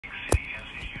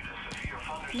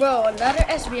Bro, another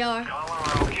SBR.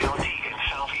 Colorado County in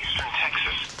southeastern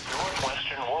Texas.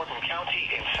 Northwestern Wharton County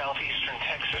in southeastern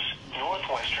Texas.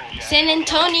 Northwestern Jackson San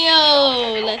Antonio.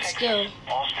 County, Let's go.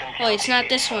 Austin Oh, it's County not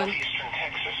this in one. southeastern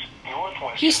Texas.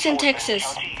 Northwestern Houston, Fort Bend Texas.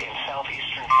 County in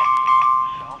southeastern Texas.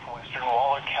 Southwestern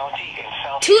Waller County in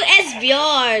Two southeastern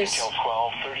SBRs. Until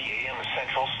 12:30 a.m.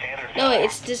 Central Standard Time. No,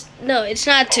 it's just no. It's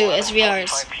not two SBRs.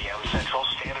 5 p.m. Central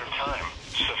Standard Time.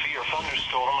 Severe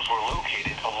thunderstorms were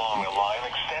located along a line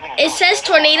extending. It from says 7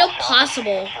 tornado miles south of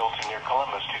possible. Fayetteville to near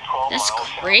Columbus to 12 That's miles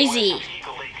crazy. southwest of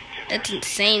Eagle Lake to That's near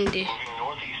insane, dude. moving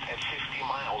northeast at 50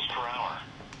 miles per hour.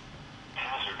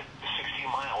 Hazard: 60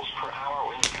 miles per hour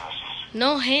wind gusts.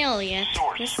 No hail yet.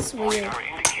 Source: This is weird. radar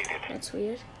indicated. That's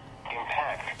weird.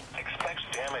 Impact: expects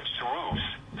damage to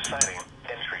roofs, siding,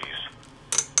 and trees.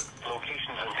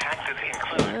 Locations impacted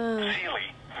include Wow. Sealy,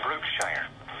 Brookshire,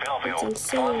 That's Belleville,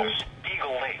 insane. Columbus,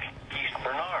 Eagle Lake, East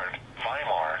Bernard,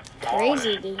 Weimar, Crazy, Wallace,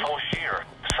 dude. Algier,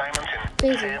 Simonton,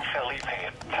 Crazy. San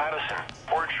Felipe, Patterson,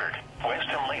 Orchard,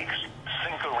 Weston Lakes,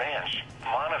 Cinco Ranch,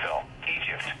 Bonneville,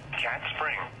 Egypt, Cat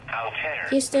Spring, Altair,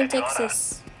 Houston, and Ghana.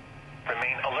 Texas.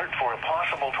 Remain alert for a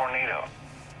possible tornado.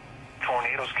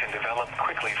 Tornadoes can develop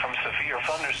quickly from severe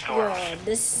thunderstorms. Bro,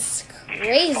 this is If you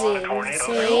crazy. spot a tornado,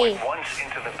 go Insane. at once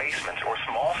into the basement or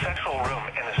small central room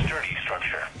in a sturdy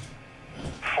structure.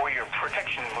 For your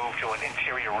protection, move to an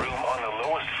interior room on the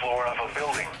lowest floor of a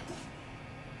building.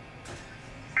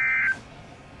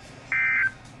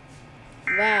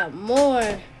 Wow, more.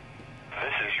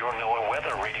 This is your NOAA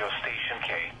weather radio station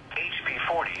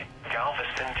KHB50,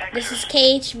 Galveston, Texas. This is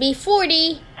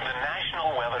KHB50. The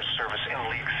National Weather Service in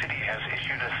League City has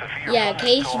issued a severe Yeah,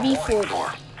 thunderstorm KHB40. warning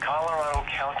for Colorado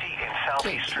County in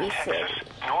southeastern KHB40. Texas,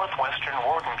 northwestern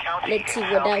Wharton County Let's see in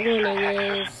what that southeastern warning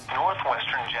Texas, is.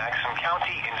 northwestern Jackson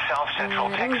County in south central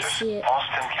I don't Texas, see it.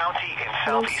 Austin County in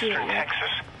don't see it southeastern yet.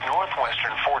 Texas,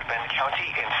 northwestern Fort Bend County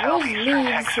in Where's southeastern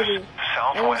League Texas, City?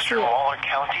 southwestern I don't see it. Waller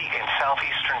County in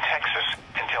southeastern Texas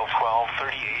until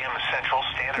 12:30 a.m. Central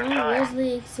Standard Oh, where's Time.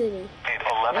 League City? At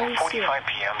don't see it. 11:45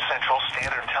 p.m. Central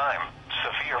Standard Time,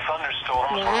 severe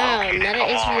thunderstorms were Wow, located another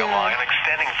along a SBR. line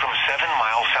extending from 7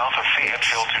 miles south of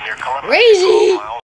Fayetteville to near Columbus. Crazy. 12 miles